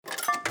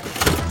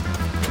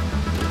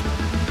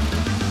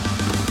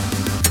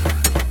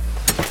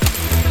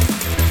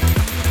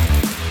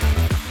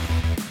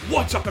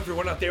What's up,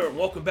 everyone out there, and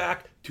welcome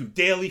back to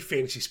Daily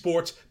Fantasy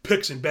Sports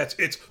Picks and Bets.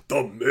 It's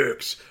The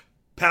Mix,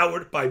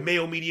 powered by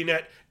Mayo Media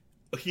Net,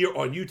 here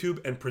on YouTube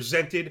and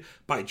presented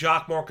by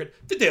Jock Market,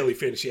 the daily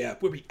fantasy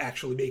app where we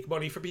actually make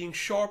money for being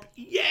sharp.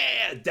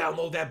 Yeah!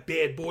 Download that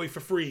bad boy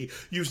for free.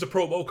 Use the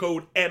promo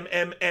code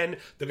MMN.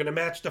 They're going to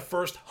match the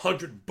first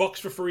 $100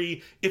 for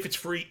free. If it's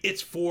free,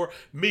 it's for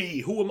me.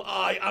 Who am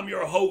I? I'm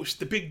your host,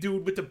 the big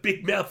dude with the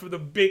big mouth for the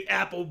big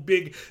apple,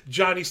 big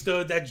Johnny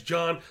Stud. That's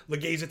John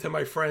Legeza to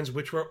my friends,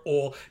 which we're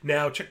all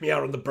now. Check me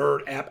out on the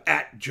Bird app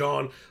at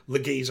John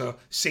Legeza.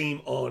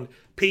 Same on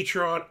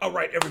Patreon. All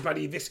right,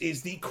 everybody, this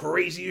is the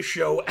craziest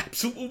show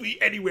absolutely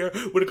anywhere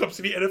when it comes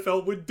to the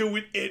NFL. We're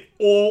doing it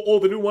all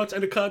the nuance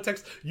and the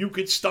context you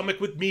could stomach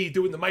with me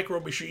doing the micro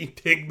machine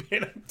thing,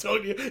 man. I'm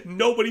telling you,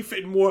 nobody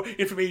fitting more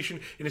information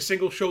in a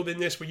single show than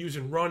this. We're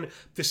using Run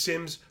the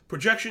Sims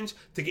projections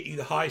to get you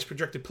the highest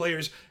projected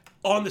players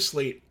on the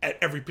slate at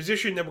every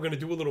position. Then we're going to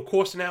do a little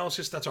cost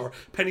analysis. That's our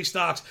penny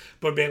stocks.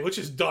 But man, let's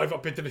just dive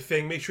up into the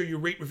thing. Make sure you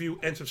rate, review,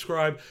 and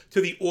subscribe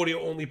to the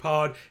audio-only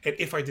pod. And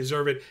if I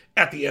deserve it,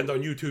 at the end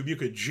on YouTube, you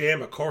could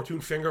jam a cartoon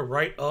finger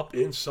right up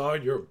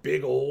inside your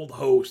big old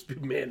host.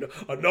 Man,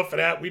 enough of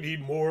that. We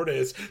need more of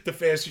this. The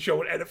fastest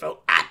show in NFL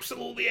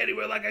absolutely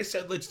anywhere. Like I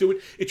said, let's do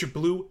it. It's your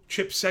blue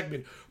chip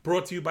segment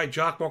brought to you by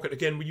Jock Market.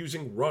 Again, we're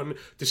using Run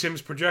the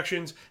Sims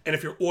projections. And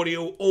if you're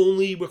audio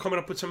only, we're coming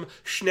up with some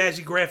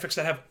snazzy graphics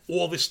that have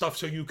all this stuff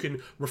so you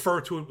can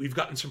refer to it. We've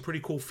gotten some pretty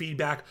cool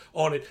feedback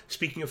on it.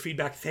 Speaking of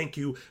feedback, thank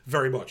you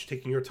very much.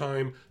 Taking your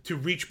time to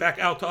reach back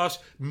out to us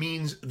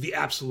means the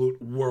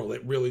absolute world.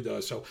 It really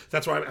does. So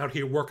that's why I'm out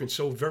here working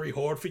so very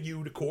hard for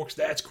you, the Cork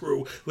Stats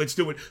crew. Let's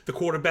do it. The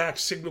quarterbacks,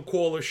 signal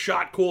callers,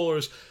 shot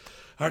callers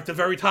are at the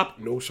very top.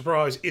 No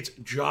surprise. It's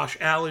Josh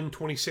Allen,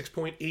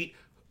 26.8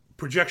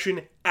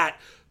 projection at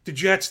the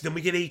Jets. Then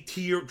we get a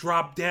tier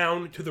drop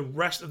down to the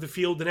rest of the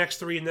field, the next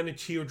three, and then a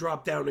tier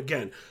drop down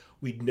again.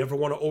 We'd never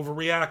want to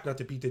overreact, not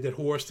to beat the dead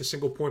horse, the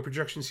single point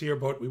projections here,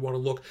 but we want to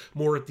look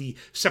more at the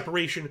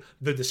separation,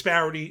 the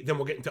disparity. Then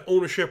we'll get into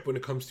ownership. When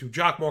it comes to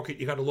Jock Market,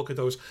 you got to look at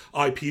those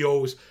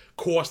IPOs.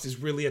 Cost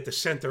is really at the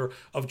center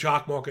of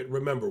Jock Market.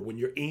 Remember, when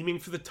you're aiming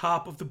for the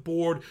top of the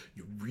board,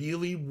 you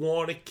really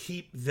want to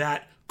keep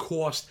that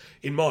cost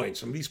in mind.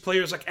 Some of these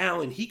players like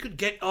Allen, he could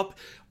get up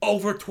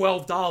over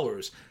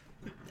 $12.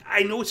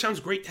 I know it sounds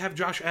great to have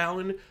Josh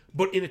Allen,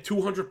 but in a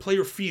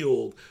 200-player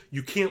field,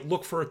 you can't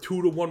look for a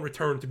 2-to-1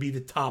 return to be the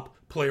top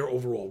player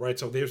overall, right?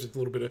 So there's a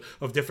little bit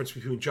of difference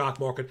between Jock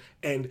Market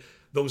and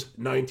those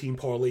 19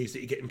 parlays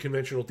that you get in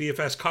conventional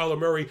DFS. Kyler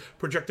Murray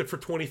projected for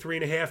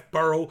 23.5,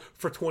 Burrow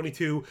for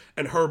 22,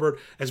 and Herbert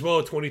as well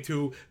at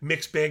 22.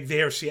 Mixed bag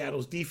there.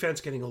 Seattle's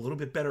defense getting a little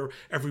bit better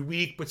every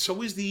week, but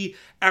so is the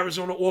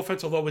Arizona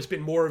offense, although it's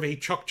been more of a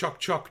chuck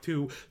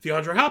to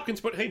DeAndre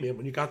Hopkins. But hey, man,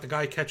 when you got the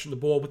guy catching the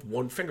ball with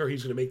one finger,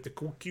 he's going to make the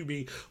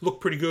QB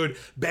look pretty good.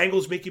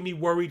 Bengals making me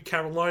worried.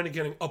 Carolina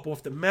getting up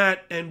off the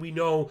mat, and we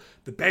know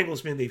the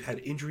Bengals, man, they've had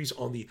injuries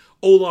on the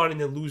O-line and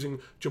then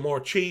losing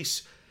Jamar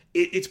Chase.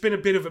 It's been a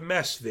bit of a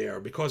mess there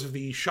because of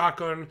the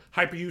shotgun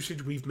hyper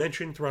usage we've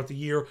mentioned throughout the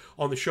year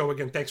on the show.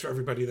 Again, thanks for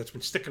everybody that's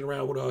been sticking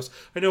around with us.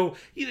 I know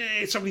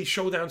some of these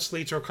showdown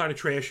slates are kind of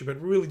trashy, but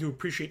really do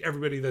appreciate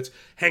everybody that's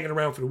hanging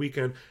around for the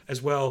weekend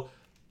as well.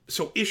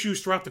 So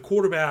issues throughout the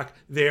quarterback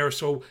there.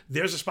 So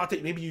there's a spot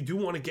that maybe you do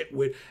want to get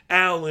with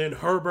Allen,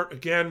 Herbert.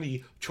 Again,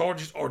 the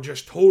Chargers are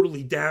just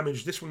totally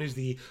damaged. This one is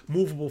the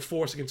movable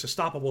force against a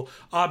stoppable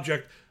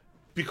object.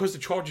 Because the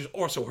Chargers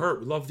are so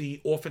hurt. We love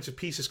the offensive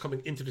pieces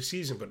coming into the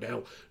season, but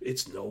now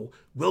it's no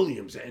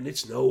Williams and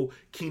it's no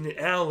Keenan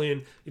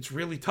Allen. It's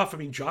really tough. I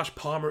mean, Josh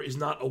Palmer is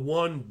not a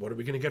one. What are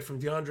we going to get from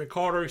DeAndre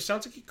Carter? It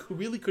sounds like he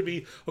really could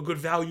be a good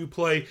value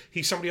play.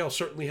 He's somebody I'll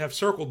certainly have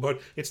circled,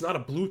 but it's not a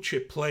blue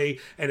chip play.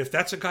 And if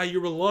that's a guy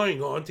you're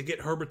relying on to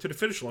get Herbert to the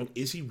finish line,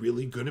 is he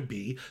really going to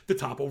be the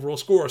top overall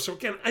scorer? So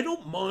again, I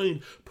don't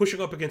mind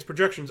pushing up against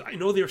projections. I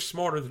know they're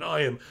smarter than I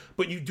am,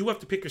 but you do have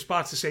to pick your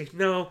spots to say,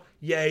 no,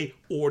 yay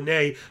or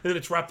nay. And then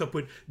it's wrapped up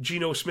with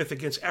Geno Smith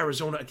against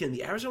Arizona. Again,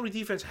 the Arizona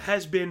defense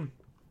has been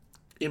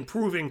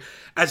improving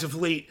as of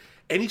late.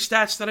 Any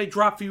stats that I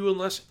drop for you,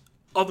 unless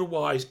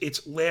otherwise,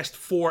 it's last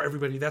four,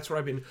 everybody. That's what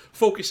I've been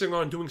focusing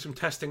on, doing some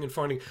testing and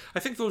finding. I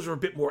think those are a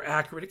bit more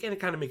accurate. Again,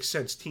 it kind of makes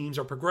sense. Teams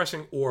are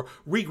progressing or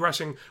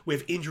regressing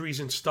with injuries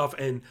and stuff,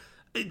 and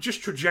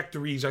just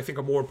trajectories, I think,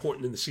 are more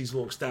important than the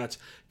season-long stats.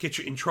 Get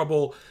you in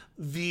trouble.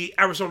 The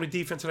Arizona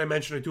defense that I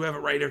mentioned, I do have it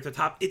right there at the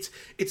top.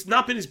 It's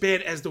not been as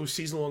bad as those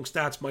season-long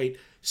stats might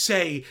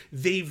say.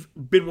 They've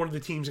been one of the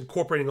teams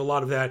incorporating a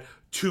lot of that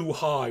too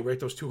high, right?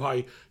 Those too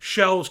high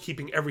shells,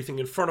 keeping everything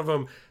in front of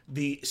them.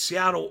 The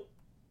Seattle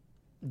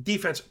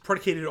defense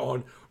predicated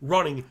on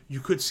running,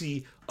 you could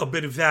see a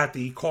bit of that.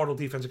 The Cardinal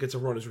defense against a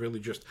run is really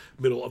just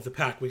middle of the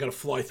pack. We got to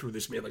fly through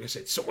this, man. Like I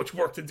said, so much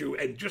work to do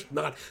and just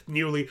not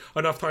nearly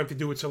enough time to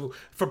do it. So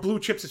for blue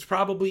chips, it's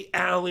probably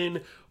Allen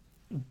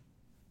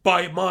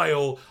by a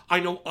mile. I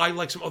know I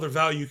like some other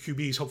value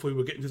QBs. Hopefully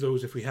we'll get into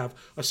those if we have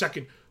a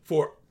second.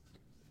 For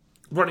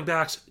running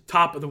backs,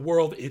 top of the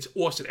world, it's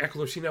Austin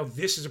Eckler. See, now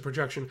this is a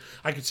projection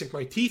I could sink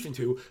my teeth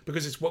into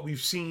because it's what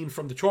we've seen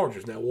from the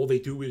Chargers. Now, all they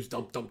do is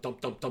dump.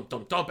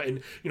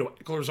 And,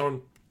 Eckler's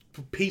on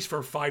pace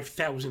for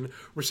 5,000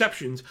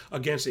 receptions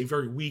against a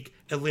very weak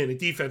Atlanta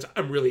defense.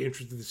 I'm really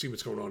interested to see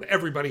what's going on.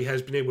 Everybody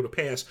has been able to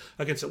pass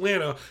against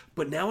Atlanta,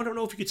 but now I don't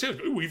know if you could say,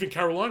 even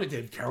Carolina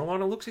did.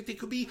 Carolina looks like they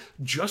could be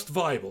just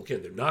viable.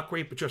 Again, they're not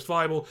great, but just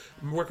viable.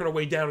 I'm working our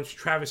way down into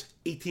Travis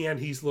Etienne.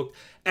 He's looked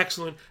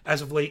excellent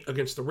as of late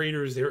against the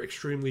Raiders. They're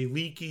extremely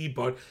leaky,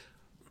 but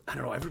I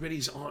don't know.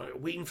 Everybody's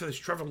waiting for this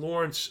Trevor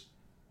Lawrence,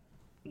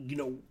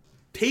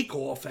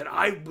 takeoff that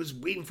I was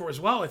waiting for as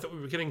well. I thought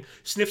we were getting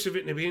sniffs of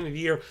it in the beginning of the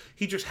year.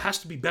 He just has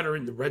to be better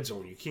in the red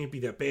zone. You can't be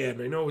that bad.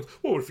 And I know,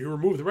 if you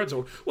remove the red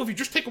zone, if you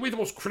just take away the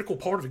most critical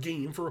part of a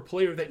game for a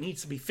player that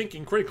needs to be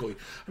thinking critically,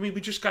 we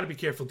just got to be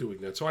careful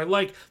doing that. So I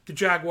like the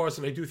Jaguars,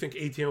 and I do think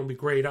ATM will be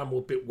great. I'm a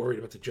bit worried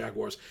about the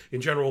Jaguars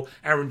in general.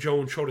 Aaron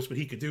Jones showed us what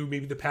he could do.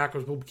 Maybe the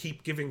Packers will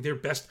keep giving their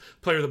best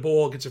player the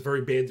ball against a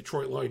very bad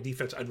Detroit Lions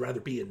defense. I'd rather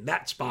be in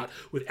that spot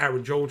with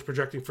Aaron Jones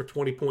projecting for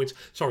 20 points.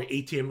 Sorry,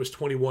 ATM was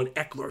 21,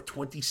 Eckler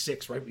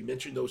 26, right? We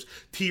mentioned those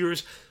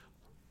tiers.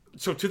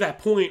 So to that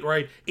point,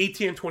 right,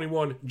 ATN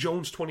 21,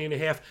 Jones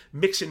 20.5,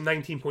 Mixon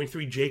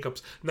 19.3,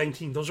 Jacobs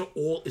 19. Those are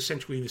all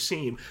essentially the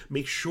same.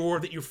 Make sure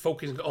that you're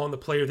focusing on the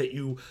player that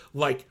you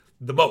like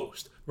the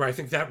most, right? I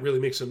think that really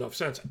makes enough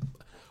sense.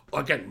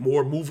 Again,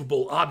 more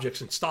movable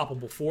objects,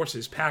 unstoppable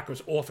forces.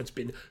 Packers offense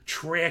been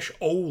trash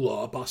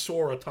Ola,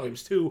 Basura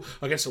times 2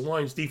 against the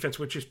Lions defense,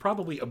 which is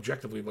probably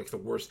objectively like the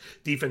worst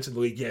defense in the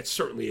league. Yeah, it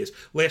certainly is.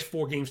 Last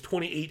 4 games,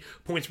 28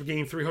 points per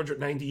game,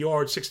 390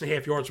 yards,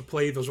 6.5 yards per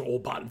play. Those are all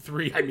bottom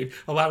 3.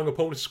 Allowing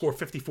opponents to score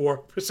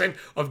 54%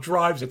 of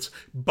drives. It's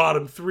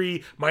bottom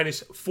 3,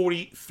 minus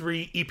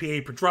 43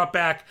 EPA per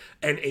dropback,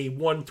 and a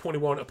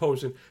 121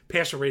 opposing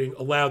passer rating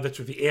allowed. That's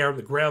with the air and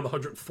the ground,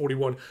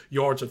 141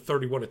 yards and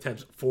 31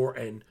 attempts,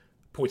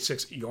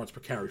 4.6 yards per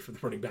carry for the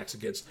running backs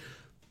against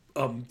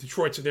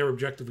Detroit, so they're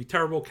objectively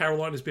terrible.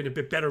 Carolina's been a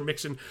bit better,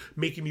 Mixon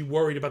making me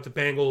worried about the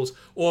Bengals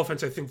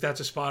offense. I think that's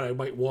a spot I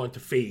might want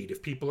to fade.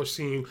 If people are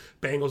seeing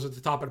Bengals at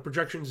the top of the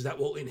projections, that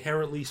will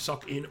inherently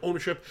suck in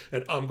ownership,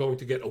 and I'm going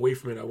to get away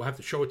from it. I will have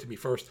to show it to me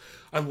first.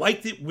 I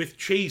liked it with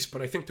Chase,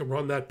 but I think to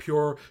run that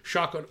pure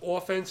shotgun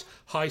offense,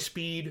 high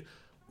speed,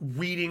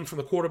 reading from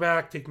the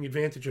quarterback, taking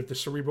advantage of the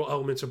cerebral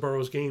elements of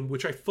Burrow's game,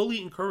 which I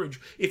fully encourage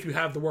if you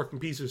have the working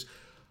pieces.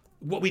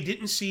 What we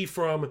didn't see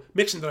from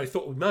Mixon that I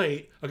thought we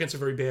might against a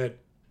very bad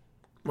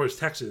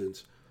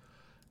Texans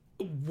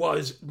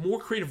was more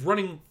creative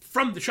running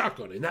from the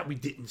shotgun, and that we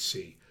didn't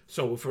see.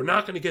 So if we're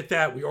not going to get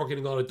that, we are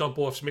getting a lot of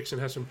dump-offs. Mixon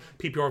has some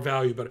PPR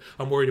value, but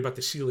I'm worried about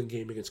the ceiling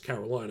game against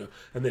Carolina.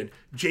 And then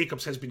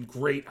Jacobs has been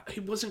great. He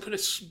wasn't going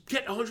to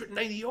get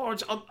 190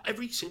 yards on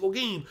every single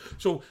game.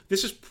 So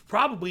this is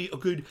probably a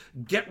good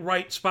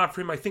get-right spot for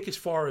him, I think, as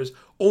far as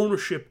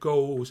ownership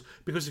goes,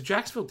 because the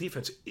Jacksonville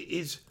defense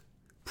is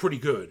pretty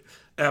good.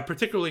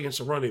 Particularly against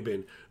the run, they've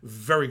been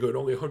very good.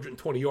 Only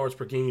 120 yards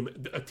per game.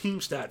 A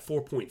team stat,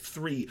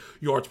 4.3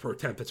 yards per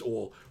attempt. That's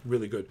all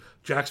really good.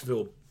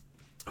 Jacksonville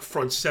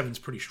front seven's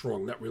pretty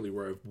strong. Not really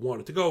where I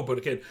wanted to go. But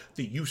again,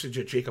 the usage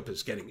that Jacob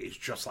is getting is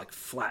just like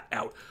flat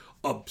out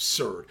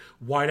absurd.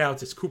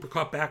 Wideouts, it's Cooper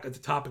Kupp back at the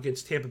top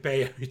against Tampa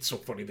Bay. It's so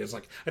funny. I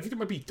think there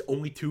might be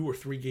only 2 or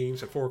 3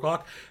 games at 4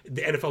 o'clock.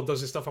 The NFL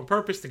does this stuff on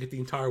purpose to get the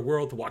entire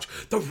world to watch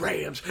the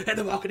Rams and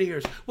the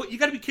Buccaneers. Well, you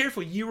got to be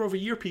careful. Year over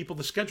year, people,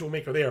 the schedule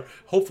maker there,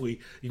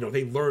 hopefully,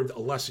 they learned a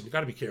lesson. You got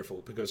to be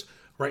careful because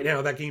right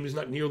now that game is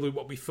not nearly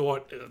what we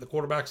thought. The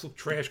quarterbacks look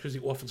trash because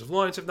the offensive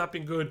lines have not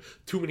been good.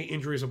 Too many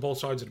injuries on both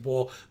sides of the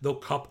ball. Though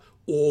Kupp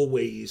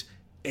always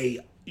a,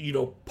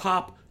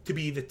 pop to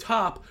be the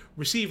top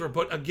receiver,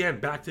 but again,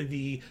 back to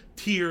the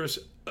tiers,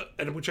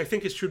 and which I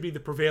think should be the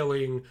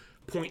prevailing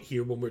point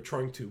here when we're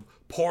trying to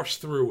parse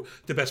through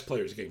the best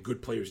players. Again,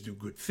 good players do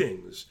good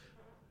things.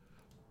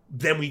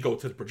 Then we go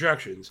to the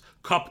projections.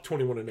 Kupp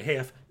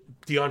 21.5,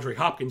 DeAndre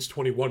Hopkins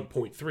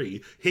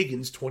 21.3,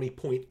 Higgins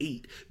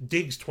 20.8,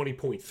 Diggs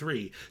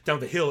 20.3,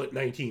 down the Hill at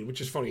 19, which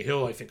is funny.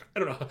 Hill, I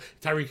don't know,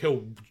 Tyreek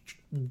Hill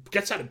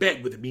gets out of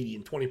bed with a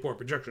median 20-point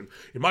projection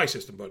in my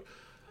system, but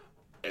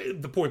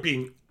the point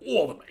being,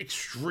 all of them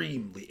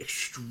extremely,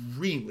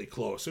 extremely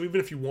close. So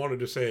even if you wanted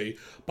to say,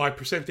 by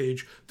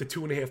percentage, the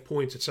 2.5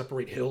 points that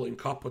separate Hill and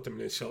Kupp, put them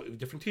in a slightly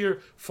different tier,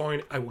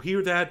 fine, I will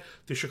hear that.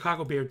 The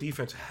Chicago Bears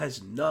defense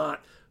has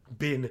not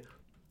been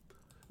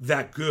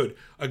that good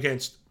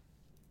against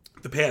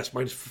the pass,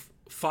 minus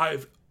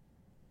 5.7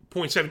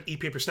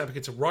 EPA per snap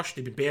against a rush.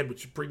 They've been bad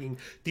with bringing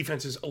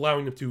defenses,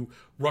 allowing them to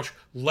rush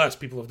less.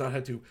 People have not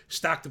had to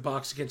stack the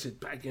box against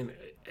it. Again,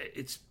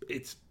 it's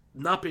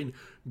not been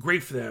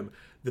great for them.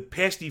 The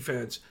pass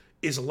defense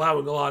is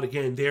allowing a lot.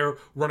 Again, they're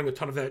running a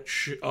ton of that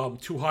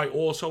too high.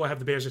 Also, I have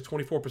the Bears at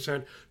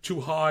 24%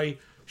 too high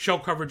shell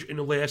coverage in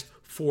the last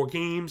 4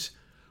 games.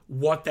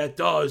 What that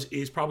does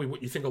is probably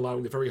what you think,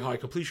 allowing the very high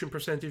completion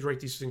percentage, right?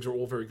 These things are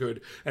all very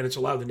good, and it's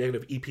allowed the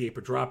negative EPA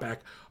per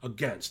dropback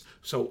against.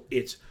 So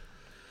it's,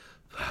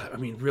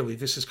 really,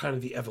 this is kind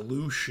of the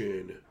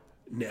evolution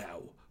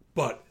now.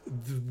 But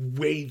the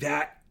way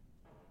that,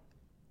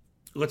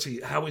 let's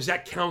see, how is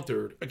that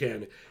countered,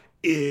 again,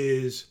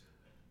 is,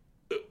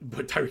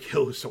 but Tyreek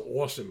Hill is so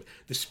awesome.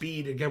 The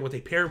speed, again, what they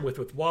pair him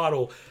with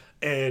Waddle,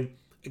 and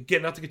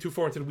again, not to get too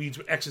far into the weeds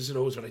with X's and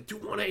O's, but I do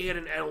want to add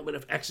an element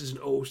of X's and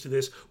O's to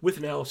this with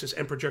analysis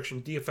and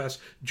projection, DFS,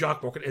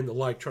 jock market, and the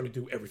like, trying to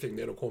do everything.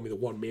 They don't call me the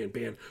one-man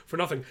band for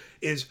nothing,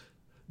 is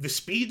the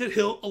speed that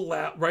Hill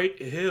allow, right?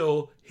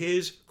 Hill,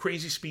 his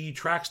crazy speed,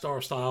 track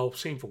star style,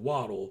 same for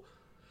Waddle,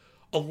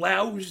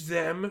 allows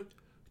them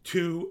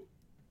to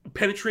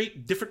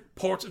penetrate different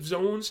parts of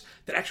zones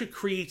that actually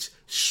creates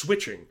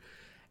switching.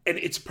 And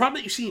it's a problem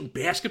that you see in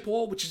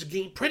basketball, which is a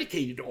game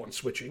predicated on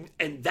switching,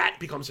 and that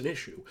becomes an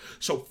issue.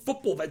 So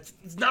football, that's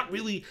not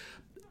really,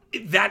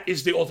 that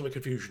is the ultimate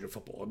confusion of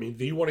football. I mean,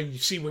 do you want to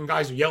see when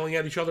guys are yelling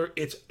at each other?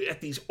 It's at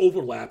these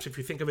overlaps, if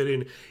you think of it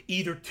in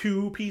either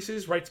two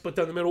pieces, right, split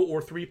down the middle, or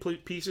three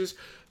pieces,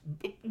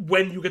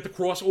 when you get the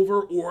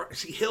crossover. Or,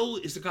 see, Hill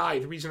is the guy,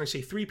 the reason I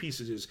say three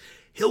pieces is,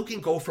 Hill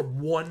can go from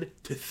 1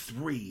 to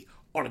 3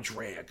 on a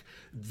drag.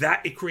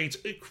 That it creates,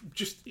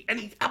 and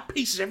he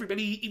outpaces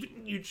everybody.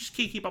 Even you just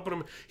can't keep up with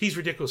him. He's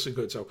ridiculously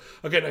good. So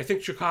again, I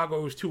think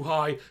Chicago is too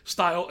high.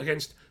 Style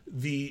against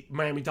the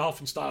Miami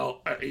Dolphin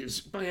style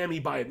is Miami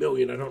by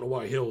 1,000,000. I don't know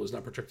why Hill is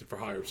not projected for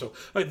higher. So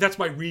that's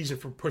my reason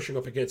for pushing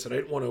up against it. I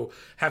didn't want to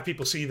have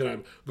people see that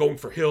I'm going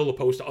for Hill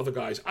opposed to other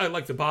guys. I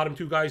like the bottom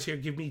two guys here.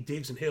 Give me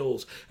Diggs and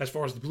Hills as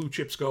far as the blue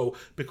chips go,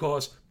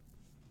 because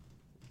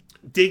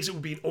Diggs, it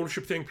would be an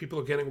ownership thing. People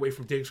are getting away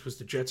from Diggs because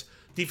the Jets'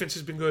 defense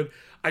has been good.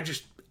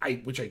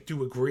 Which I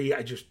do agree.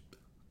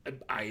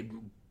 I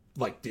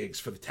like Diggs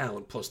for the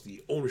talent plus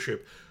the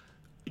ownership.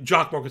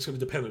 Jock market's going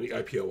to depend on the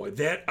IPO.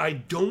 That I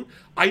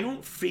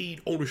don't fade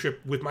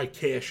ownership with my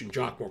cash in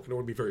jock market. I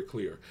want to be very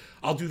clear.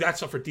 I'll do that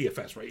stuff for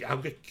DFS, right? I'll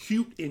get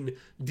cute in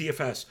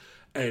DFS,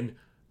 and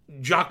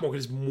jock market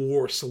is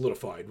more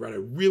solidified, right? I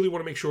really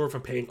want to make sure if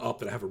I'm paying up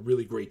that I have a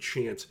really great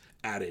chance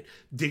at it.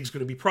 Diggs going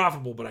to be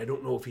profitable, but I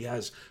don't know if he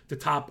has the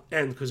top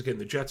end, because again,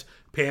 the Jets'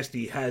 pass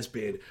D has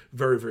been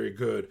very, very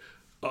good.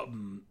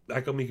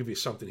 Let me give you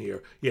something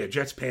here. Yeah,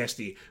 Jets pass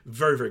D,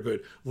 very, very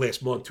good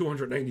last month.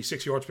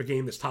 296 yards per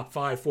game, that's top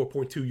 5.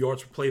 4.2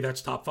 yards per play,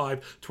 that's top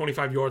 5.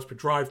 25 yards per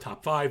drive,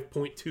 top 5.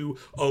 0.20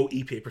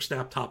 EPA per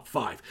snap, top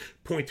 5.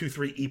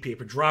 0.23 EPA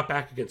per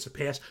dropback against the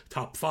pass,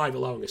 top 5,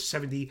 allowing a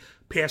 70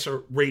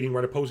 passer rating,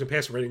 right? Opposing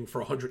passer rating for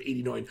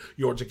 189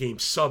 yards a game,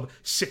 sub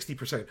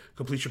 60%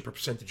 completion per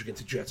percentage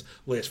against the Jets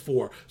last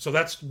 4. So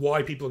that's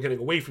why people are getting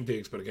away from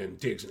Diggs. But again,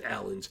 Diggs and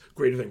Allen's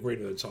greater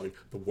than sign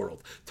the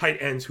world. Tight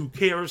ends, who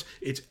cares?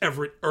 It's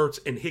Everett, Ertz,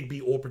 and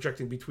Higbee all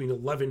projecting between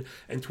 11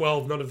 and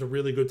 12. None of the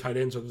really good tight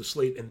ends on the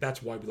slate, and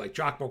that's why we like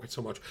jock market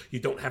so much. You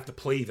don't have to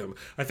play them.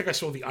 I think I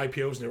saw the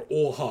IPOs and they're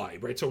all high,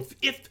 right? So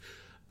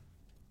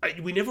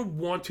we never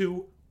want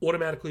to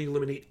automatically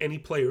eliminate any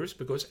players,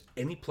 because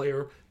any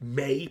player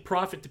may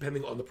profit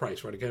depending on the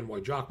price, right? Again, why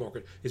jock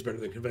market is better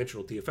than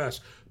conventional DFS,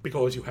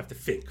 because you have to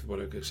think.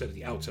 What I said at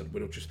the outset,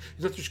 it's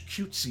not just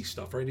cutesy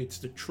stuff, right? It's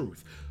the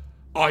truth.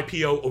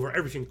 IPO over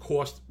everything,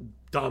 cost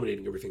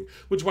dominating everything,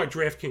 which is why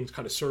DraftKings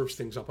kind of serves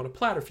things up on a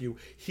platter for you.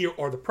 Here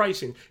are the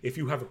pricing. If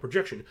you have a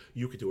projection,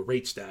 you could do a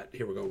rate stat.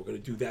 Here we go. We're going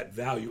to do that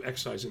value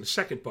exercise in a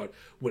second, but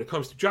when it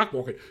comes to jock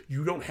market,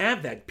 you don't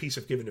have that piece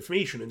of given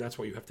information, and that's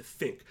why you have to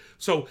think.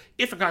 So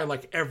if a guy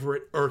like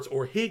Everett, Ertz,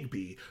 or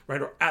Higbee,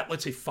 right, are at,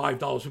 let's say,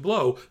 $5 or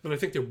below, then I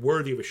think they're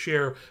worthy of a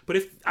share. But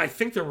if I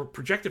think they're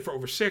projected for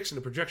over 6, and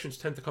the projections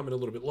tend to come in a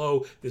little bit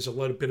low, there's a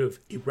little bit of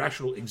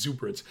irrational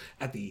exuberance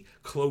at the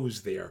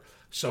close there.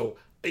 So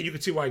you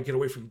can see why I get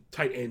away from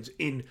tight ends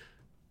in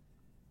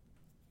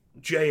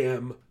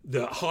JM,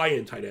 the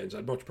high-end tight ends.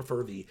 I'd much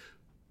prefer the,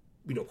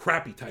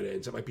 crappy tight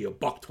ends. That might be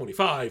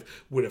 $125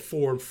 with a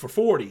 4 for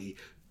 40,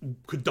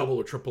 could double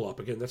or triple up.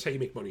 Again, that's how you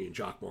make money in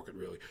jock market,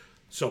 really.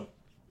 So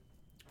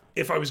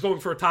if I was going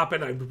for a top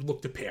end, I would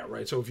look to pair,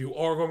 right? So if you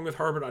are going with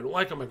Herbert, I don't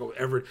like him, I go with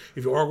Everett.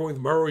 If you are going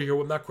with Murray,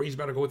 I'm not crazy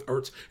about it, I go with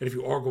Ertz. And if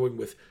you are going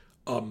with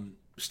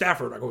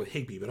Stafford, I go with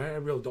Higbee, but I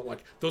really don't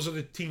like. Those are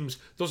the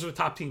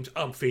top teams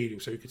I'm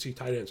fading. So you can see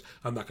tight ends,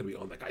 I'm not going to be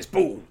on that, guys.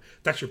 Boom,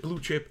 that's your blue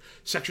chip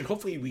section.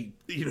 Hopefully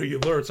you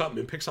learn something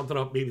and pick something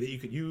up maybe that you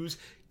could use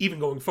even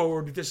going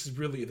forward. This is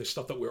really the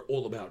stuff that we're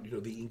all about.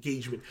 The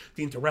engagement,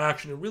 the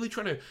interaction, and really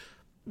trying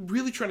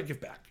to give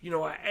back.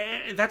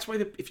 That's why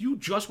if you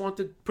just want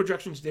the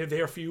projections, they're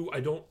there for you. I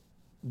don't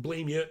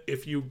blame you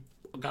if you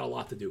got a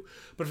lot to do.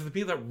 But for the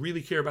people that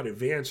really care about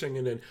advancing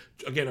and then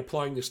again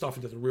applying this stuff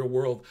into the real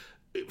world,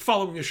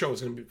 following the show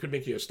could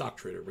make you a stock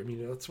trader. I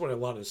mean, that's what a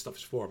lot of this stuff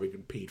is for. I've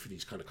been paid for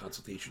these kind of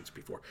consultations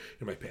before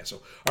in my past.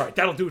 So, all right,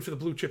 that'll do it for the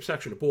blue chip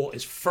section. The ball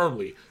is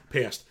firmly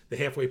past the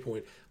halfway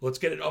point. Let's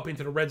get it up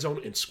into the red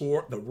zone and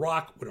score the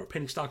rock with our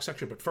penny stock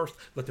section. But first,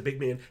 let the big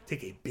man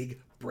take a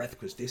big breath,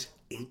 because this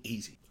ain't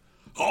easy.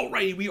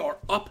 Alrighty, we are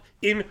up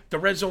in the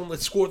red zone.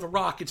 Let's score the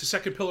rock. It's a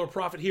second pillar of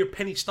profit here.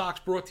 Penny stocks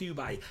brought to you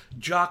by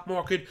Jock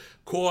Market.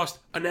 Cost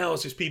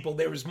analysis, people.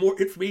 There is more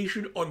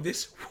information on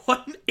this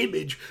one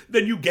image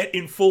than you get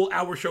in full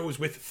hour shows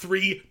with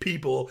 3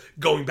 people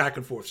going back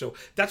and forth. So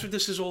that's what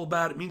this is all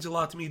about. It means a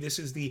lot to me. This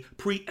is the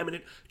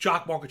preeminent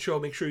Jock Market show.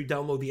 Make sure you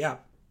download the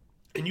app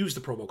and use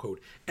the promo code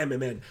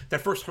MMN.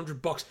 That first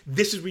 $100,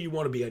 this is where you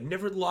want to be. I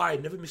never lie, I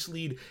never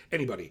mislead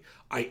anybody.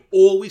 I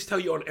always tell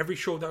you on every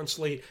showdown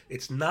slate,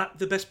 it's not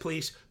the best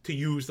place to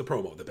use the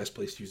promo. The best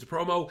place to use the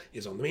promo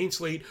is on the main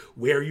slate,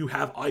 where you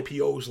have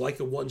IPOs like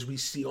the ones we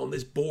see on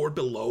this board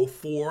below,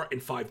 $4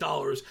 and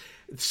 $5,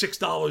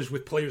 $6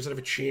 with players that have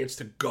a chance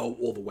to go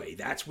all the way.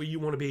 That's where you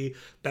want to be.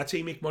 That's how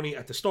you make money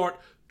at the start.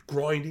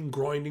 Grinding.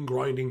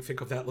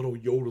 Think of that little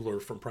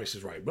yodeler from Price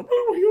is Right.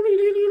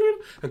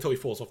 Until he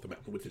falls off the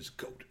mountain with his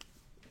goat.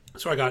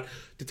 So I got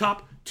the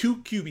top 2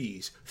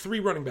 QBs, 3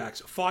 running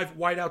backs, 5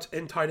 wideouts,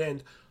 and tight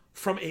end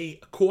from a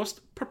cost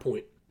per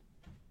point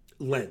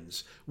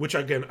lens, which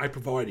again I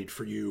provided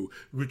for you.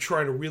 We're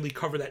trying to really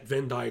cover that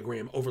Venn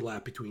diagram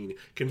overlap between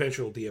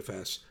conventional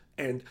DFS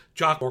and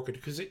Jock Market,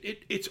 because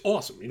it's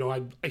awesome. You know,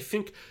 I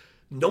think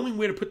knowing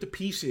where to put the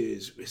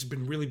pieces has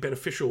been really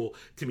beneficial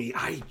to me.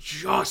 I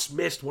just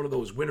missed one of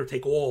those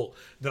winner-take-all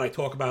that I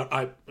talk about.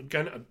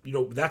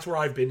 That's where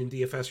I've been in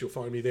DFS. You'll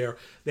find me there.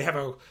 They have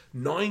a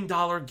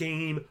 $9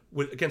 game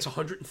against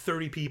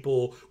 130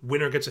 people.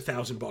 Winner gets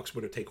 $1,000,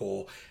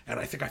 winner-take-all. And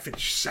I think I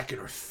finished second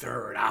or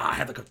third. I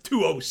had like a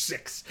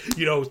 206.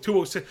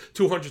 206,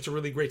 200's a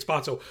really great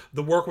spot. So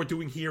the work we're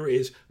doing here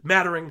is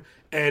mattering.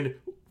 And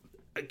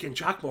again,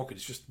 Jock Market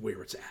is just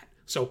where it's at.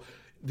 So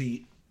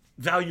the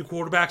value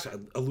quarterbacks, I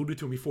alluded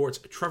to him before, it's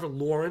Trevor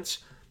Lawrence.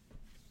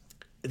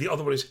 The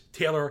other one is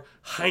Taylor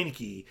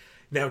Heinicke.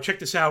 Now, check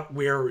this out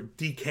where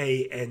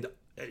DK and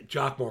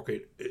Jock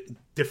Market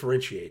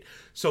differentiate.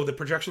 So the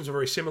projections are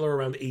very similar,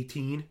 around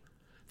 18.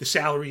 The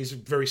salary is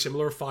very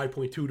similar,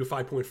 5.2 to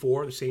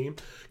 5.4, the same,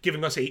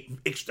 giving us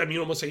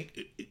almost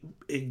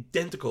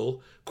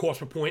identical cost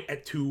per point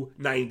at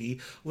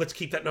 290. Let's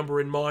keep that number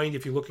in mind.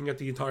 If you're looking at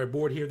the entire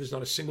board here, there's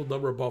not a single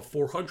number above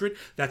 400.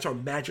 That's our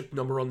magic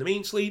number on the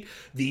main slate.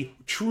 The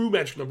true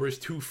magic number is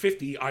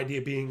 250,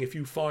 idea being if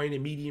you find a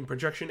median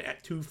projection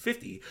at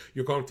 250,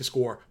 you're going to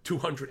score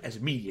 200 as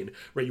a median,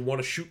 right? You want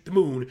to shoot the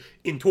moon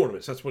in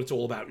tournaments. That's what it's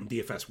all about in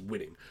DFS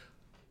winning.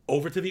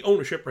 Over to the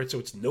ownership, right? So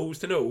it's nose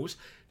to nose.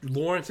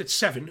 Lawrence at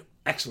 7,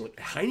 excellent.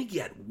 Heinicke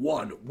at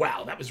 1,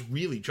 wow, that was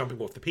really jumping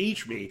off the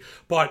page for me.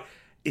 But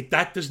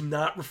that does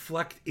not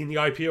reflect in the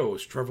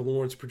IPOs. Trevor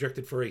Lawrence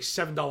projected for a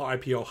 $7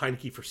 IPO,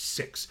 Heinicke for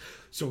 6.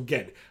 So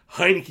again,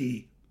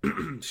 Heinicke,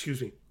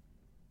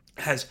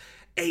 has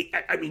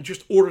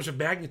just orders of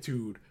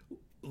magnitude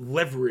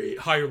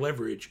higher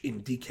leverage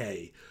in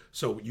DK.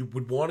 So you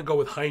would want to go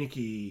with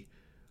Heinicke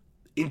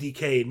in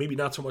DK, maybe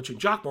not so much in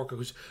Jock Market,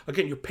 because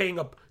again, you're paying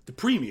up the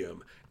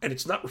premium and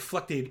it's not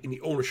reflected in the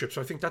ownership.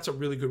 So I think that's a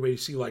really good way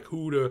to see like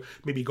who to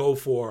maybe go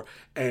for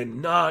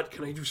and not.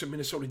 Can I do some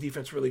Minnesota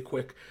defense really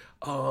quick?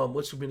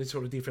 Let's do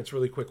Minnesota defense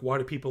really quick. Why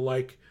do people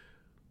like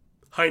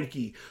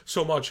Heinicke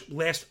so much?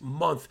 Last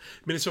month,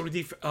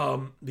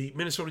 the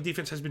Minnesota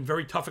defense has been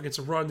very tough against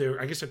the run.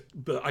 I guess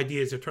the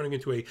idea is they're turning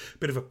into a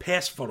bit of a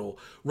pass funnel.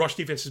 Rush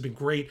defense has been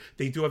great.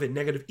 They do have a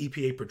negative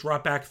EPA per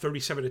dropback,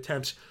 37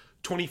 attempts,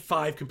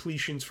 25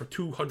 completions for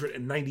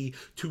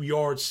 292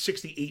 yards,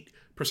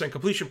 68%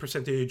 completion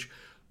percentage,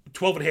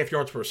 12.5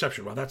 yards per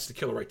reception. Wow, that's the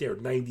killer right there.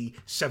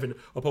 97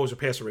 opposer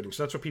passer rating.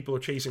 So that's what people are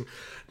chasing.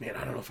 Man,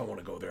 I don't know if I want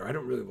to go there. I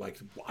don't really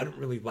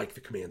like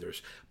the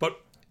Commanders. But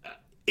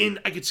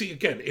I could see,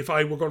 again, if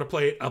I were going to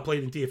play it, I'll play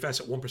it in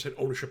DFS at 1%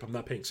 ownership. I'm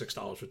not paying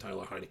 $6 for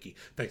Tyler Heinicke.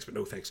 Thanks, but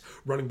no thanks.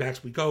 Running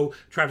backs we go.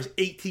 Travis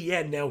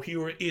Etienne. Now,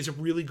 here is a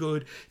really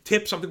good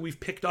tip, something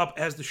we've picked up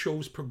as the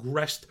show's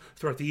progressed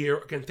throughout the year.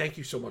 Again, thank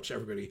you so much to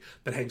everybody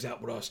that hangs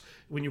out with us.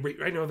 When you rate,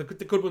 I know the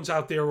good ones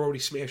out there already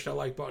smashed that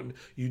like button.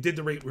 You did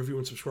the rate, review,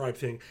 and subscribe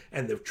thing.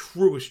 And the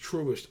truest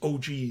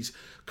OGs,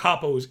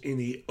 capos in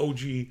the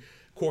OG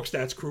Cork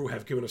Stats crew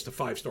have given us the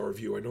 5-star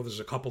review. I know there's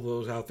a couple of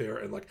those out there,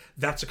 and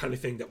that's the kind of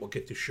thing that will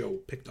get this show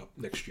picked up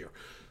next year.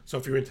 So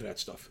if you're into that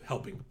stuff,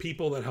 helping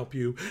people that help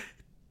you,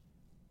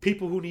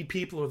 people who need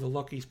people are the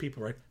luckiest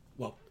people, right?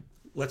 Well,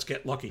 let's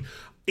get lucky.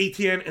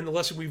 ATN, and the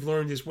lesson we've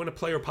learned is when a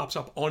player pops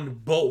up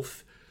on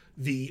both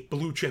the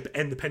blue chip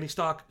and the penny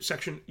stock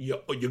section,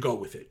 you go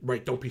with it,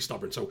 right? Don't be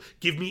stubborn. So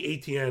give me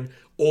ATN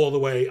all the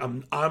way.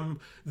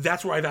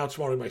 That's where I've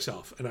outsmarted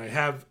myself, and I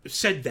have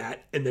said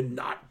that and then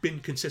not been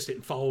consistent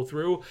and follow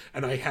through,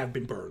 and I have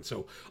been burned.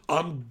 So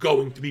I'm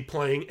going to be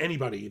playing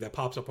anybody that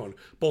pops up on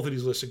both of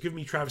these lists. So give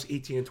me Travis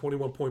Etienne,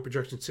 21 point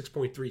projection,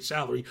 6.3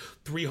 salary,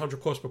 300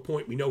 cost per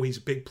point. We know he's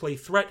a big play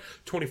threat.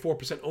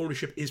 24%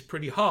 ownership is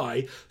pretty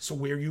high. So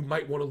where you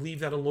might want to leave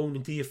that alone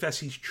in DFS,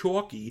 he's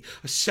chalky.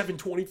 A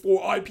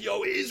 724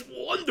 IPO is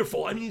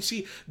wonderful. I mean,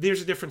 see,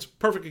 there's a difference.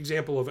 Perfect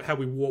example of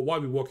why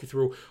we walk you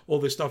through all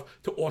this stuff.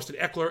 To Austin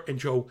Eckler and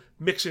Joe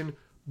Mixon,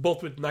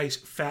 both with nice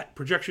fat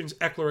projections.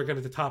 Eckler again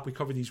at the top. We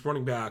cover these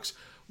running backs.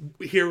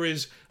 Here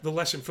is the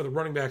lesson for the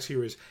running backs.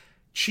 Here is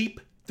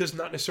cheap does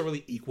not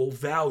necessarily equal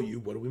value.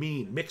 What do we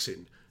mean?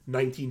 Mixon,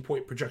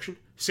 19-point projection,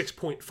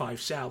 6.5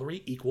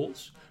 salary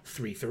equals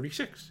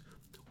 336.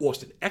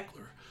 Austin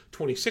Eckler,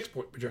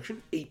 26-point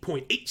projection,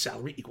 8.8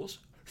 salary equals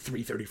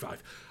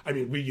 335. I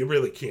mean, you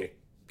really can't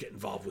get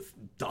involved with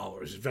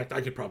dollars. In fact,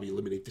 I could probably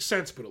eliminate the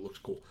cents, but it looks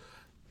cool.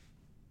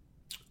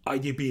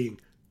 Idea being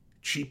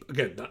cheap,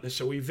 again, not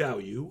necessarily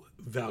value.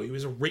 Value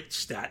is a rate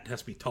stat. It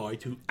has to be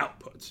tied to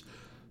outputs.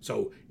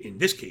 So in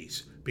this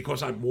case,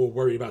 because I'm more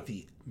worried about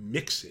the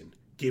Mixon,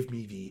 give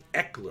me the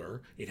Eckler.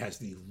 It has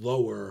the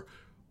lower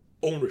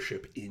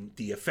ownership in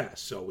DFS.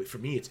 So for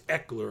me, it's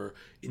Eckler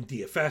in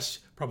DFS,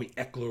 probably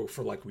Eckler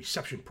for like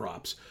reception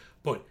props.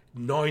 But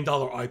 $9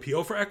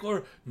 IPO for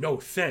Eckler? No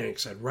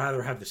thanks. I'd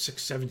rather have the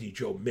 670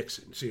 Joe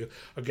Mixon. See,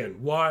 again,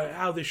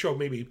 how this show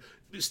maybe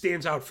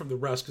stands out from the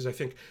rest, because I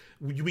think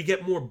we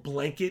get more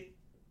blanket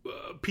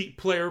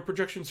player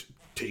projections.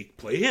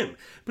 Play him,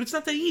 but it's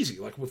not that easy.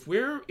 Like if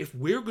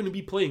we're going to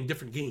be playing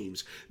different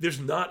games, there's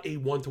not a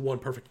one-to-one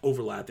perfect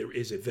overlap. There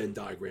is a Venn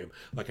diagram,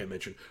 like I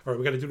mentioned. All right,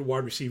 we got to do the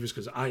wide receivers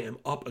because I am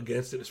up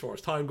against it as far as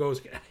time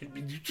goes.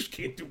 You just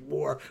can't do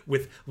more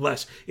with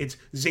less. It's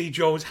Zay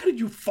Jones. How did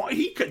you find?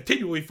 He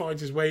continually finds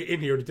his way in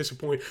here to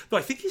disappoint. Though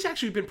I think he's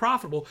actually been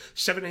profitable.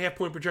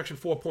 7.5-point projection,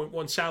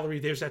 4.1 salary.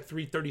 There's that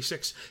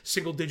 336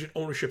 single-digit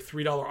ownership,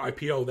 $3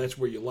 IPO. That's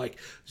where you like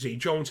Zay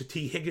Jones, a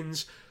T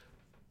Higgins.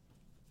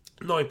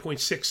 9.6,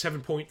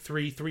 7.3,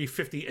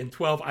 350, and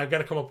 12. I've got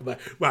to come up with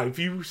that. Wow, if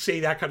you say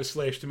that kind of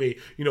slash to me,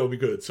 it'll be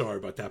good. Sorry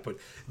about that. But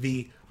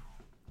the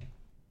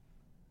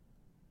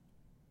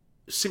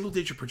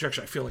single-digit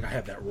projection, I feel like I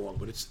have that wrong,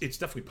 but it's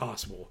definitely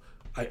possible.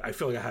 I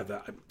feel like I have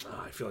that.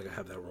 I feel like I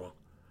have that wrong.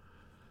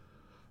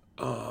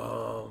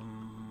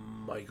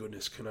 My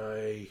goodness, can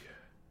I?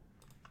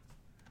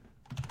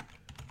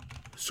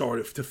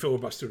 Sorry to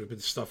filibuster a bit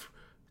of stuff.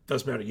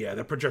 Doesn't matter. Yeah,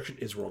 that projection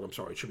is wrong. I'm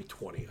sorry. It should be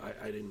 20.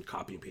 I didn't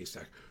copy and paste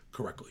that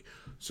correctly.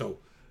 So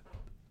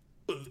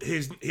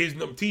his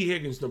T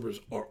Higgins numbers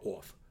are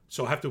off.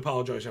 So I have to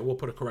apologize. I will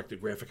put a corrected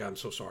graphic out. I'm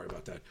so sorry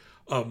about that.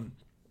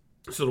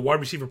 So the wide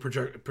receiver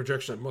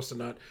projection, I must have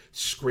not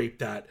scraped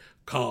that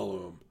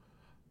column.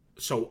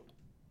 So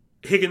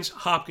Higgins,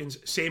 Hopkins,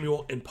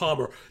 Samuel, and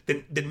Palmer.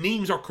 The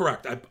names are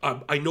correct.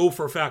 I know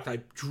for a fact I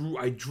drew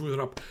it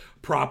up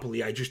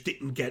properly. I just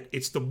didn't get.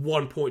 It's the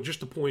 1 point. Just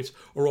the points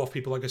are off,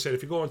 people. Like I said,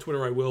 if you go on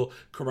Twitter, I will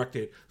correct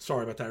it.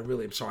 Sorry about that. I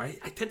really am sorry.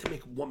 I tend to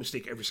make one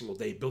mistake every single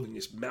day building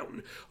this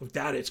mountain of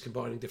data. It's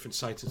combining different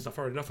sites and stuff.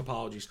 All right, enough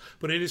apologies.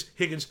 But it is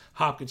Higgins,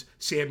 Hopkins,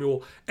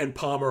 Samuel, and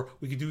Palmer.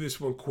 We can do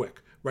this one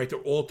quick, right? They're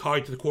all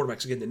tied to the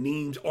quarterbacks. Again, the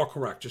names are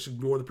correct. Just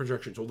ignore the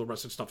projections. All the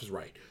rest of the stuff is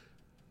right,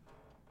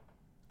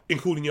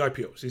 including the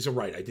IPOs. These are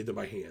right. I did them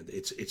by hand.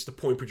 It's the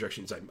point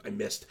projections I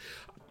missed.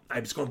 I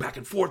was going back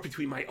and forth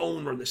between my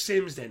own or the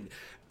Sims, then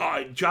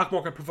Jock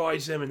Market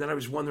provides them, and then I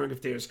was wondering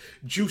if there's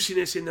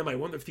juiciness in them. I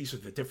wonder if these are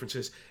the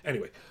differences.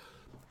 Anyway,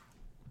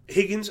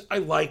 Higgins I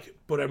like,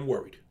 but I'm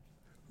worried.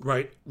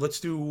 Right? Let's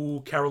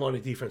do Carolina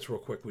defense real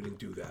quick. We didn't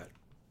do that.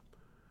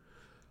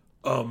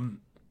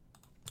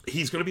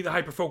 He's going to be the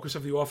hyper-focus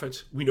of the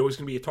offense. We know he's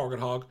going to be a target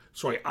hog,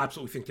 so I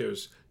absolutely think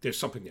there's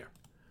something there.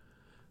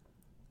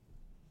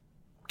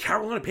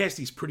 Carolina pass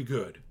D is pretty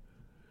good.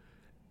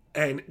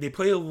 And they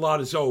play a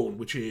lot of zone,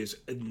 which is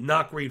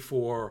not great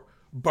for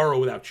Burrow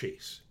without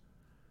Chase.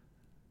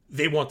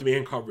 They want the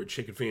man coverage,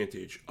 take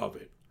advantage of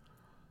it.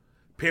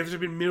 Panthers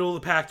have been middle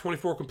of the pack,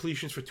 24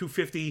 completions for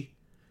 250,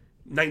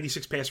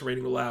 96 passer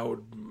rating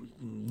allowed,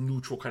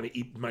 neutral kind of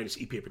minus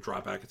EPA per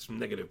dropback. It's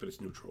negative, but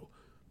it's neutral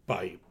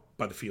by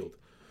the field.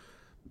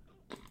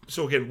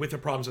 So again, with the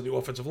problems on the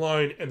offensive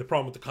line and the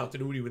problem with the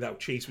continuity without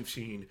Chase we've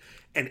seen,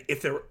 and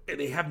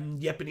they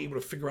haven't yet been able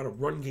to figure out a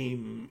run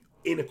game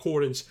in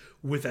accordance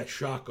with that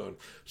shotgun.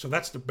 So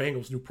that's the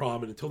Bengals' new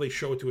problem, and until they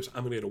show it to us,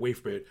 I'm going to get away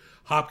from it.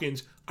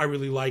 Hopkins, I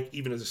really like,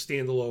 even as a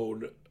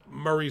standalone.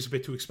 Murray's a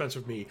bit too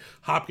expensive for me.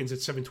 Hopkins at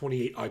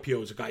 728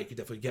 IPO is a guy you could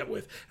definitely get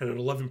with, and an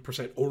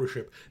 11%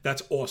 ownership.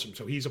 That's awesome.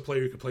 So he's a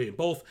player you can play in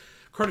both.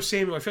 Curtis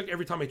Samuel, I feel like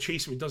every time I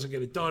chase him, he doesn't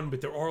get it done,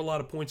 but there are a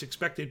lot of points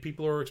expected.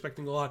 People are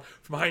expecting a lot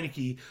from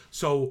Heineke.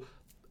 So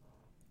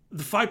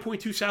the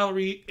 5.2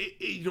 salary,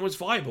 it's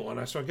viable.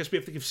 And so I guess we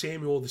have to give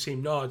Samuel the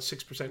same nod,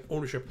 6%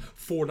 ownership,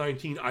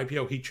 419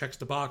 IPO. He checks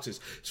the boxes.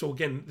 So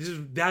again,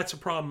 that's a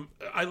problem.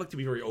 I like to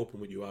be very open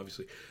with you,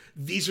 obviously.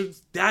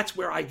 That's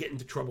where I get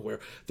into trouble, where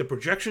the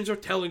projections are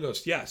telling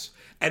us, yes,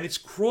 and it's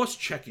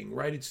cross-checking,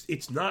 right?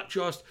 It's not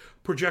just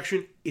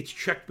projection, it's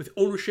checked with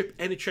ownership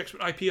and it checks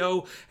with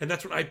IPO, and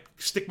that's when I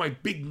stick my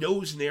big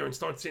nose in there and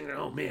start saying,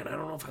 oh man, I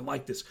don't know if I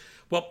like this.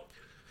 Well,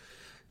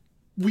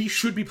 we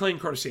should be playing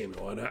Curtis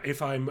Samuel, and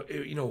if I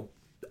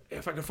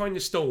can find the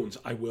stones,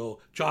 I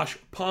will. Josh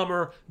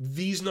Palmer,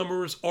 these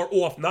numbers are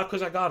off, not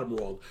because I got them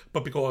wrong,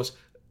 but because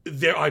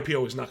their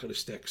IPO is not going to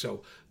stick.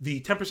 So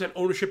the 10%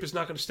 ownership is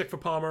not going to stick for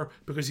Palmer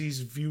because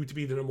he's viewed to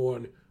be the number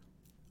one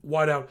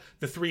wideout.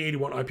 The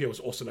 381 IPO is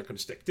also not going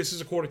to stick. This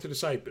is according to the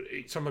site, but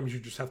sometimes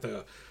you just have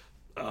to,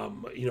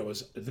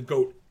 as the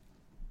GOAT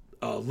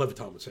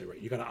Leviton would say, right?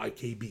 You got to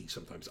IKB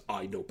sometimes.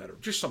 I know better.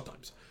 Just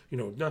sometimes.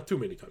 Not too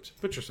many times,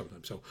 but just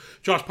sometimes. So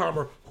Josh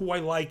Palmer, who I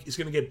like, is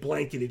going to get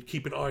blanketed.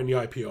 Keep an eye on the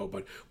IPO.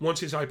 But once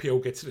his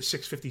IPO gets to the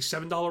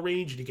 $657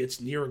 range and he gets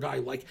near a guy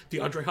like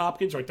DeAndre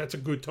Hopkins, right, that's a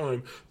good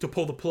time to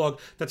pull the plug.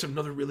 That's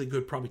another really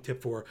good probably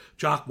tip for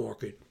Jock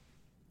Market.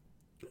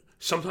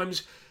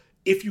 Sometimes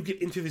if you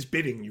get into this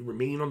bidding, you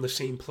remain on the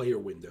same player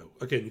window.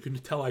 Again, you can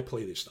tell I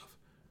play this stuff.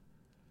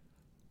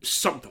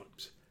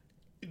 Sometimes.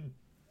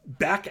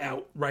 Back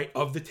out, right,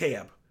 of the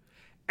tab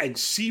and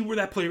see where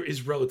that player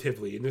is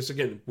relatively. And this,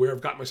 again, where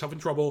I've got myself in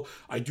trouble.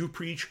 I do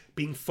preach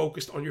being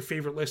focused on your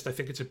favorite list. I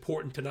think it's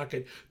important to not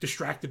get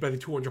distracted by the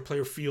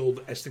 200-player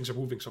field as things are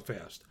moving so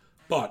fast.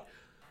 But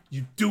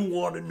you do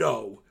want to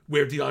know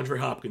where DeAndre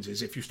Hopkins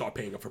is if you start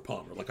paying up for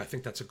Palmer. Like, I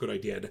think that's a good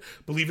idea. And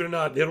believe it or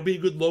not, that'll be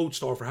a good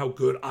lodestar for how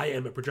good I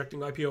am at projecting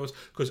IPOs,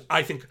 because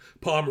I think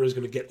Palmer is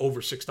going to get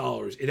over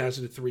 $6. It has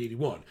it at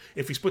 $3.81.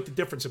 If we split the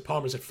difference and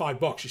Palmer's at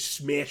 $5, you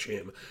smash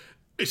him.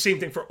 Same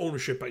thing for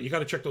ownership, but you got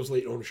to check those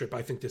late ownership.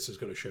 I think this is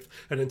going to shift.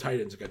 And then tight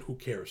ends again, who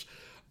cares?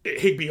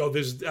 Higbee,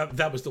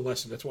 that was the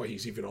lesson. That's why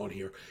he's even on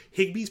here.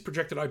 Higbee's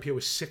projected IPO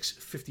is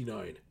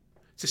 $6.59.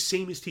 It's the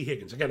same as T.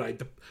 Higgins. Again,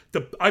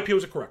 the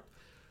IPOs are correct.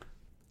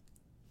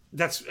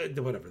 That's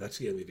whatever. That's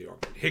the end of the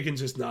argument.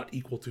 Higgins is not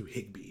equal to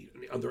Higbee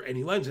under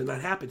any lens, and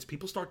that happens.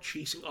 People start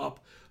chasing up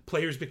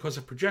players because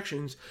of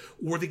projections,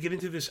 or they get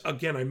into this,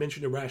 again, I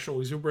mentioned irrational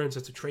exuberance.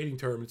 That's a trading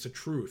term. It's a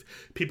truth.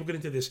 People get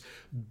into this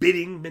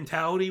bidding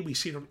mentality. We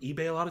see it on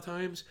eBay a lot of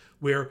times,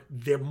 where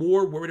they're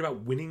more worried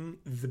about winning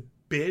the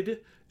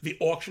bid, the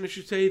auction, I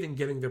should say, than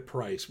getting their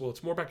price. Well,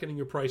 it's more about getting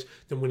your price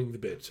than winning the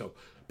bid. So,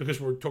 because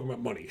we're talking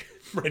about money,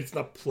 right? It's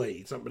not play.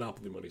 It's not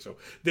monopoly money. So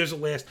there's a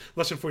last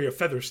lesson for your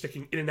feathers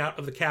sticking in and out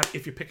of the cap.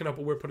 If you're picking up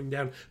what we're putting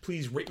down,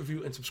 please rate,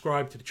 review, and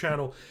subscribe to the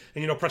channel.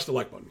 And, press the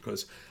like button,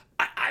 because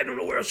I don't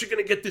know where else you're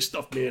going to get this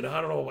stuff, man.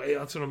 I don't know.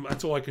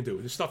 That's all I can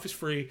do. This stuff is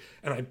free,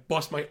 and I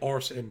bust my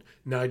arse, and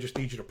now I just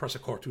need you to press a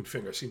cartoon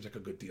finger. Seems like a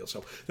good deal.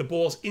 So the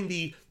ball's in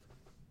the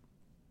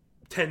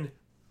 10.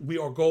 We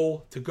are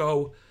goal to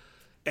go.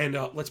 And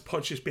let's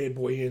punch this bad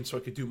boy in so I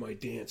could do my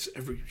dance.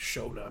 Every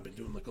show now I've been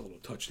doing like a little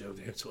touchdown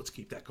dance, so let's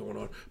keep that going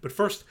on. But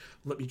first,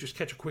 let me just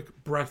catch a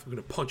quick breath. We're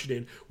going to punch it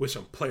in with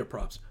some player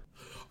props.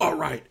 All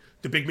right,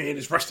 the big man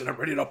is rested. I'm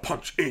ready to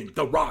punch in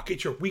the rock.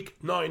 It's your Week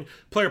 9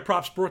 player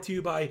props brought to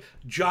you by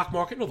Jock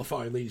Market and all the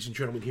fine ladies and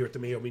gentlemen here at the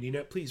Mayo Media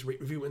Net. Please rate,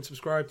 review, and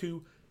subscribe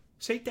to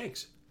say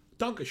thanks.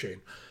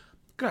 Dankeschön.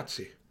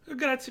 Grazie.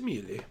 Grazie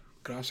mille.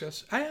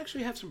 Gracias. I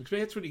actually have some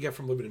experience. That's what you get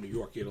from living in New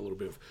York. You get a little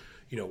bit of,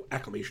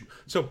 acclamation.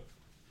 So,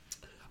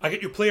 I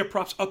get your player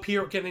props up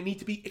here. Again, I need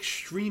to be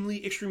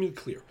extremely, extremely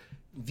clear.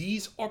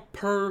 These are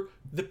per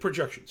the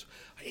projections.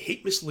 I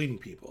hate misleading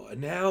people. And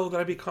now that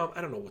I become,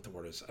 I don't know what the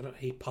word is. I don't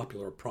hate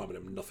popular or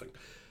prominent, nothing.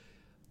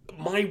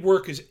 My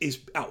work is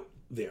out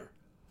there.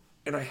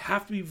 And I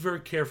have to be very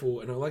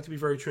careful, and I like to be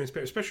very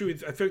transparent. Especially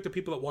with, I feel like the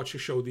people that watch the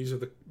show, these are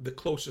the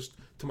closest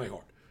to my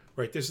heart.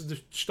 Right? This is the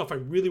stuff I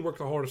really work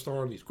the hardest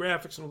on. These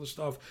graphics and all this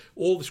stuff.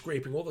 All the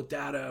scraping, all the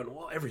data, and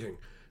everything.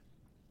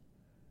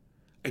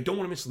 I don't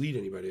want to mislead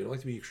anybody, and I like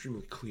to be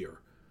extremely clear.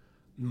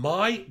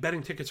 My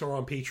betting tickets are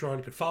on Patreon.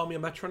 You can follow me.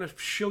 I'm not trying to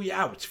show you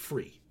out. It's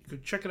free. You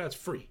can check it out. It's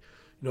free.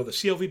 The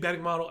CLV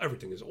betting model,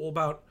 everything is all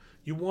about,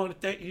 you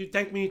want it, you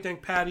thank me,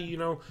 thank Patty,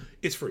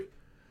 it's free.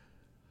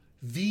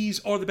 These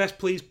are the best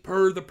plays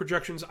per the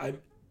projections. I'm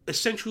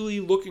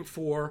essentially looking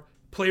for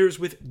players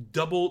with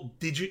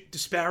double-digit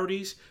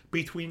disparities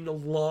between the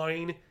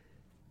line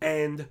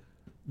and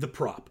the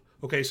prop.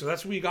 Okay, so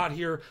that's what we got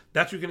here.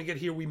 That's what you're going to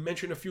get here. We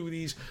mentioned a few of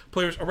these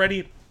players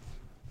already.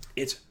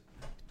 It's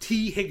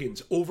T.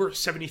 Higgins over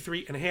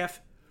 73.5.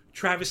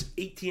 Travis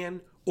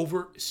Etienne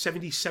over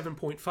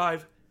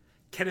 77.5.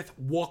 Kenneth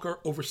Walker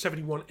over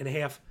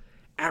 71.5.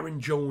 Aaron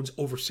Jones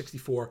over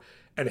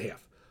 64.5.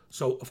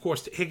 So, of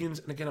course, Higgins,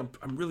 and again,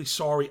 I'm really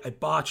sorry. I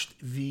botched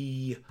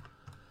the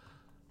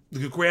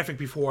graphic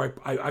before.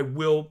 I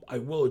will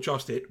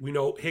adjust it. We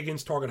know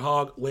Higgins, target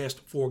hog,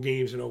 last 4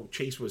 games.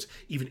 Chase was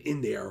even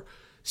in there.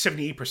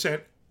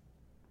 78%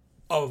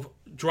 of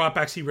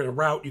dropbacks he ran a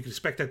route. You can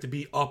expect that to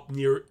be up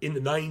near in the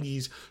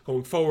 90s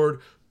going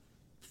forward.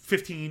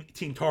 15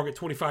 team target,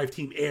 25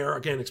 team air.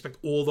 Again, expect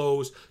all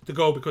those to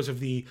go because of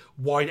the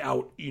wide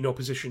out,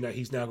 position that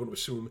he's now going to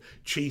assume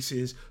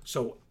chases.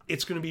 So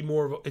it's going to be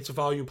it's a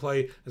volume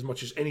play as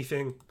much as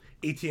anything.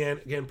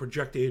 ATN, again,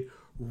 projected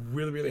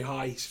really, really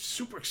high. He's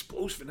super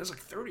explosive, and has like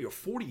 30 or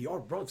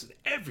 40-yard runs in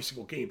every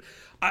single game.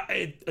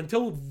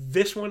 Until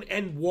this one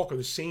and Walker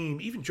the same,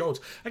 even Jones.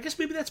 I guess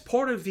maybe that's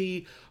part of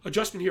the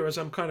adjustment here as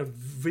I'm kind of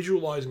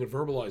visualizing and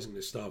verbalizing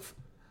this stuff.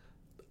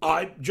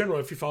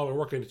 Generally, if you follow my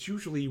work, and it's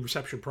usually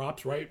reception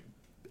props, right?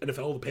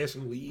 NFL, the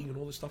passing league, and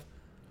all this stuff.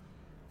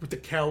 With the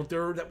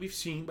counter that we've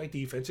seen by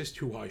defenses,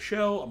 too high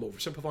shell. I'm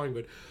oversimplifying,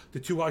 but the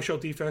too high shell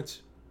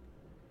defense,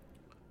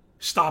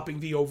 stopping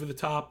the over the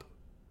top,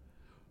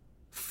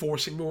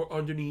 forcing more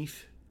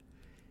underneath,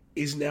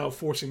 is now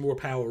forcing more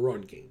power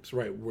run games,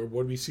 right? Where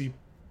when we see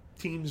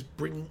teams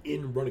bringing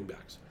in running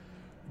backs,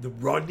 the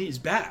run is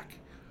back.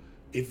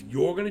 If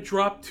you're going to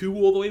drop 2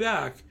 all the way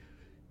back,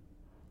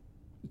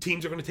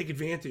 teams are going to take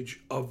advantage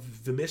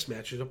of the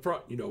mismatches up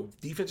front.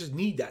 Defenses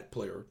need that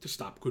player to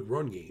stop good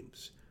run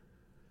games.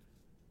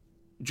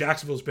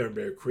 Jacksonville's been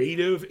very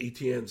creative.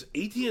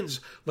 ATN's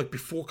like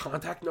before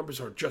contact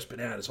numbers are just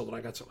bananas. Hold on,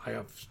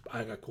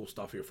 I got cool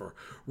stuff here for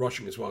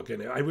rushing as well.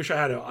 Again, I wish I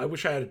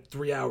had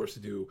 3 hours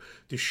to do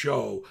the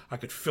show. I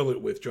could fill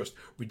it with just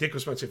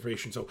ridiculous amounts of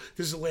information. So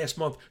this is the last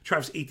month.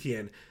 Travis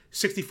Etienne,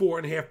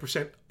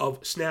 64.5%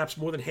 of snaps,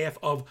 more than half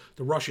of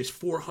the rushes,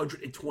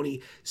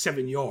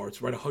 427 yards,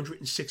 right,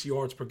 106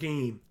 yards per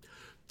game,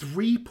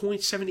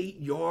 3.78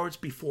 yards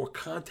before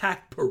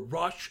contact per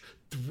rush.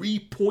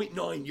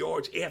 3.9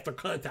 yards after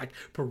contact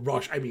per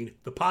rush. I mean,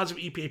 the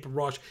positive EPA per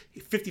rush,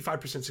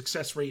 55%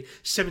 success rate,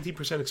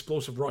 17%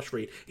 explosive rush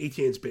rate.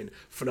 ATN's been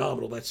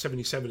phenomenal. That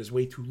 77 is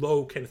way too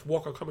low. Kenneth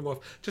Walker coming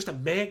off just a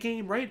mad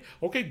game, right?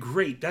 Okay,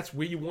 great. That's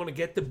where you want to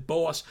get the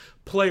boss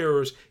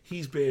players.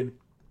 He's been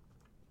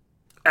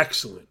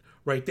excellent,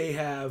 right? They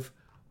have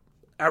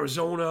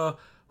Arizona,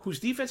 whose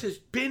defense has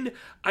been,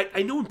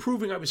 I know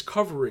improving. I was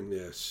covering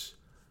this.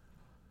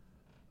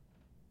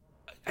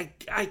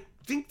 I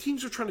think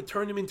teams are trying to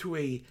turn them into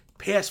a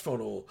pass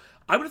funnel.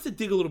 I would have to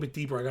dig a little bit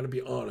deeper, I got to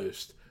be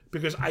honest,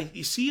 because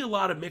you see a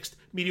lot of mixed,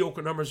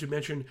 mediocre numbers. You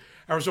mentioned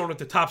Arizona at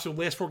the top. So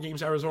the last 4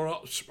 games, Arizona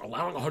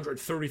allowing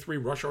 133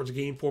 rush yards a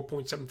game,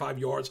 4.75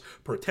 yards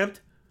per attempt,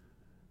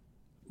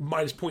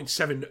 minus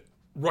 0.7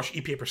 rush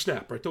EPA per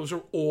snap, right? Those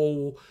are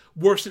all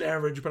worse than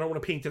average, but I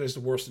want to paint it as the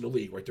worst in the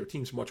league, right? Their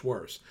team's much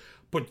worse.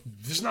 But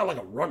this is not like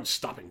a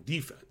run-stopping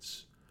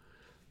defense.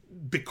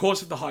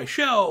 Because of the high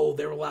shell,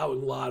 they're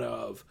allowing a lot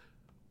of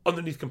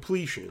underneath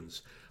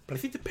completions. But I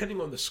think depending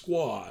on the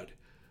squad,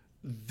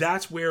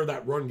 that's where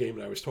that run game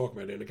that I was talking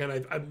about. And again,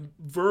 I've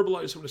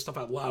verbalized some of this stuff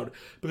out loud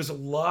because a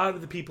lot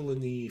of the people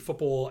in the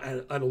football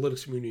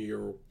analytics community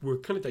we're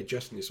kind of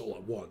digesting this all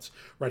at once,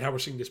 right? How we're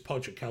seeing this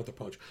punch and counter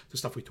punch, the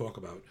stuff we talk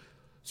about.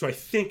 So I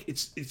think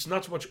it's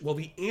not so much, well,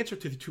 the answer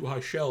to the too high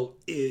shell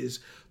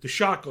is the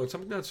shotgun.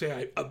 Something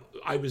that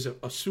I was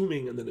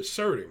assuming and then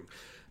asserting.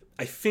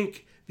 I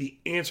think the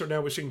answer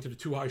now we're seeing to the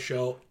too high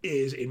shell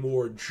is a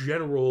more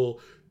general,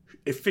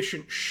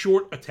 efficient,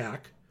 short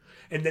attack.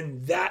 And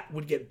then that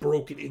would get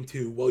broken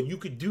into, well, you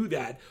could do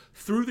that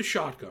through the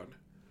shotgun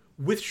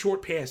with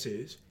short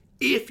passes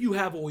if you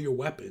have all your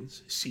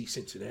weapons, see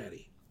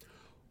Cincinnati.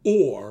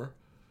 Or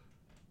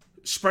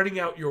spreading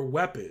out your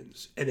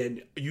weapons and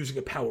then using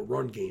a power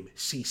run game,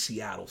 see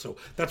Seattle. So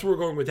that's where we're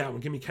going with that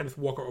one. Give me Kenneth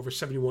Walker over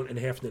 71.5, and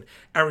then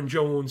Aaron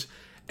Jones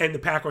and the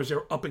Packers,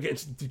 they're up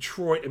against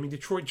Detroit. I mean,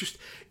 Detroit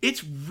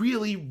it's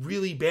really,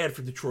 really bad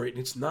for Detroit. And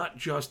it's not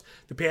just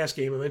the pass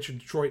game. I mentioned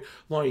Detroit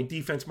line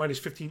defense, minus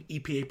 15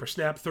 EPA per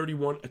snap,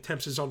 31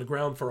 attempts is on the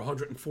ground for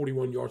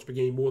 141 yards per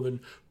game,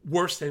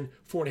 worse than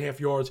 4.5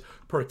 yards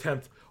per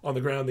attempt on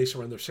the ground. They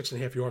surrender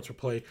 6.5 yards per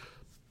play.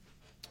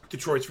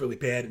 Detroit's really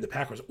bad, and the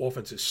Packers'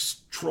 offense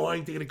is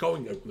trying to get it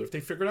going. If they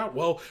figure it out,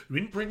 well, we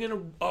didn't bring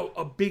in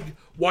a big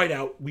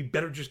wideout. We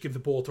better just give the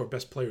ball to our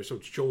best player. So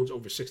it's Jones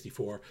over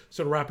 64.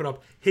 So to wrap it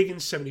up,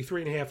 Higgins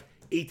 73.5,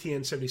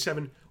 ATN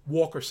 77,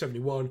 Walker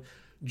 71,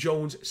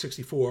 Jones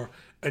 64.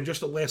 And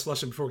just the last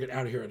lesson before we get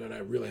out of here, and then I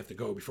really have to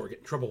go before I get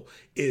in trouble,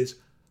 is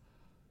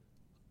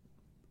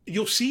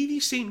you'll see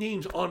these same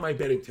names on my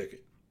betting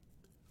ticket,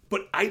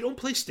 but I don't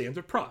play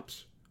standard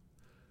props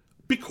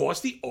because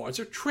the odds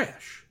are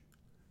trash.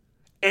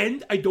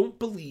 And I don't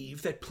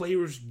believe that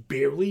players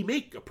barely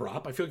make a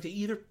prop. I feel like they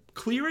either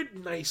clear it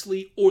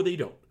nicely or they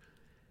don't.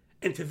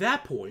 And to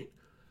that point,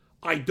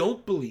 I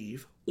don't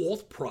believe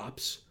alt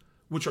props,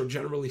 which are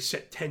generally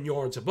set 10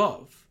 yards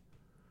above,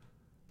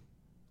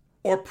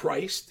 are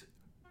priced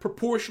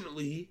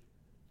proportionately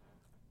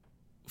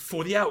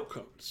for the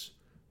outcomes.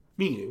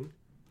 Meaning,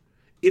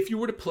 if you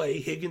were to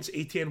play Higgins,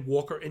 Etienne,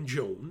 Walker, and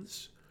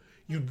Jones,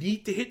 you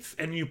need to hit,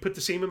 and you put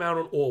the same amount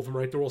on all of them,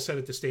 right? They're all set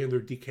at the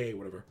standard DK,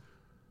 whatever.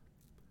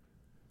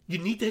 You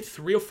need to hit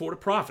 3 or 4 to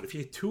profit. If you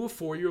hit 2 or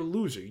 4, you're a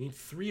loser. You need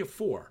 3 or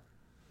 4.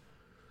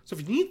 So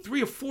if you need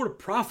 3 or 4 to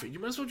profit, you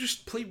might as well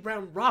just play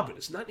round robin.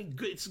 It's not any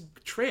good. It's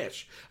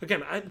trash.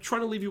 Again, I'm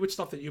trying to leave you with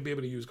stuff that you'll be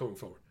able to use going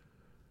forward.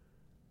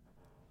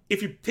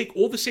 If you take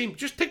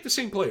just take the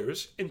same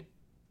players and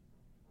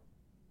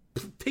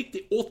take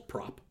the alt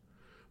prop,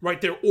 right?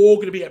 They're all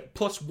going to be at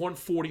plus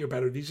 140 or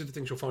better. These are the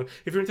things you'll find.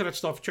 If you're into that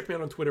stuff, check me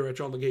out on Twitter at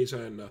John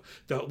Legeza, and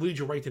that'll lead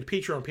you right to the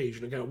Patreon page.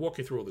 And again, I'll walk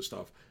you through all this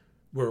stuff.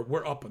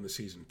 We're up on the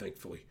season,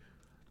 thankfully.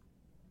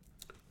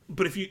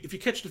 But if you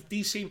catch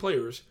these same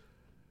players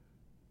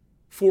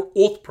for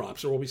alt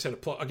props, or what we said,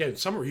 again,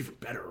 some are even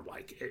better,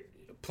 like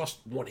plus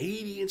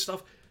 180 and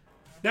stuff.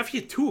 Now, if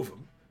you hit 2 of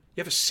them,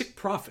 you have a sick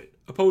profit,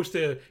 opposed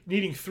to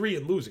needing 3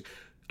 and losing.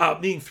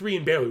 Needing 3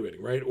 and barely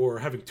winning, right? Or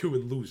having 2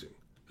 and losing.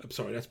 I'm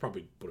sorry, that's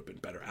probably would have been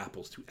better.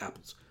 Apples to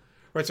apples.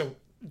 Right, so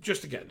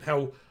just again,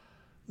 how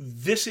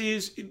this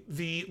is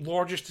the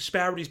largest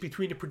disparities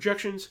between the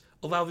projections.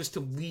 Allow this to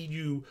lead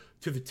you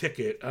to the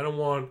ticket. I don't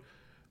want,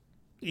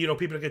 people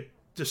to get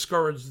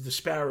discouraged,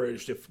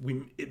 disparaged if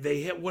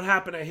they hit what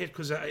happened. I hit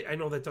because I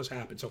know that does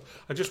happen. So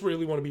I just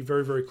really want to be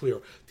very, very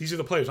clear. These are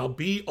the players. I'll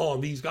be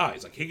on these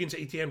guys like Higgins,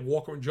 Etienne,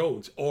 Walker, and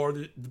Jones are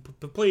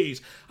the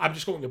plays. I'm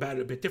just going about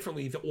it a bit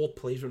differently. The all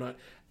plays are not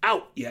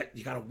out yet.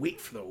 You got to wait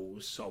for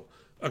those. So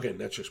again,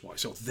 that's just why.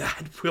 So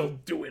that will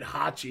do it.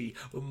 Hachi,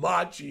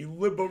 Machi,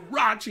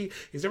 Liberace.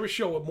 Is there a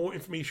show with more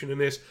information than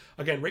this?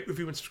 Again, rate,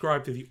 review, and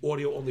subscribe to the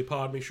audio-only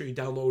pod. Make sure you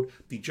download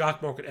the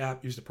Jock Market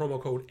app. Use the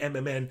promo code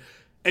MMN.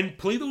 And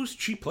play those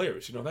cheap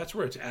players. That's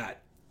where it's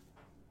at.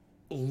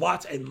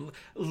 Lots and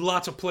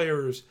lots of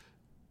players.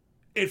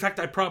 In fact,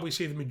 I'd probably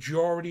say the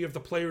majority of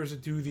the players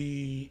that do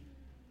the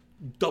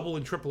double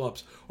and triple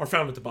ups are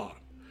found at the bottom.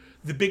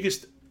 The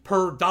biggest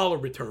per dollar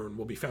return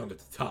will be found at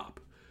the top.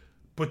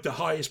 But the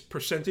highest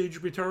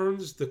percentage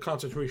returns, the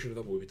concentration of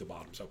them will be at the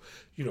bottom. So,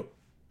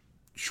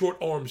 short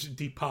arms,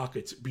 deep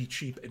pockets, be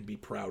cheap and be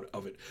proud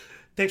of it.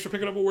 Thanks for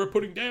picking up what we're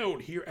putting down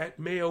here at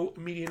Mayo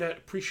Media Net.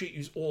 Appreciate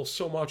you all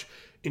so much.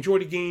 Enjoy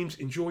the games.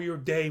 Enjoy your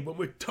day. When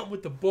we're done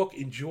with the book,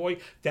 enjoy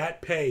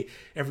that pay.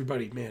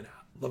 Everybody, man,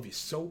 I love you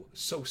so,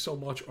 so, so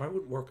much. Or I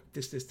wouldn't work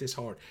this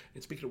hard.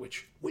 And speaking of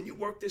which, when you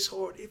work this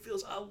hard, it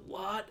feels a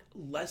lot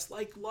less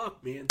like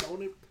luck, man,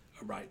 don't it?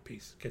 All right,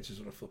 peace. Catch us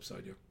on the flip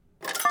side, yo.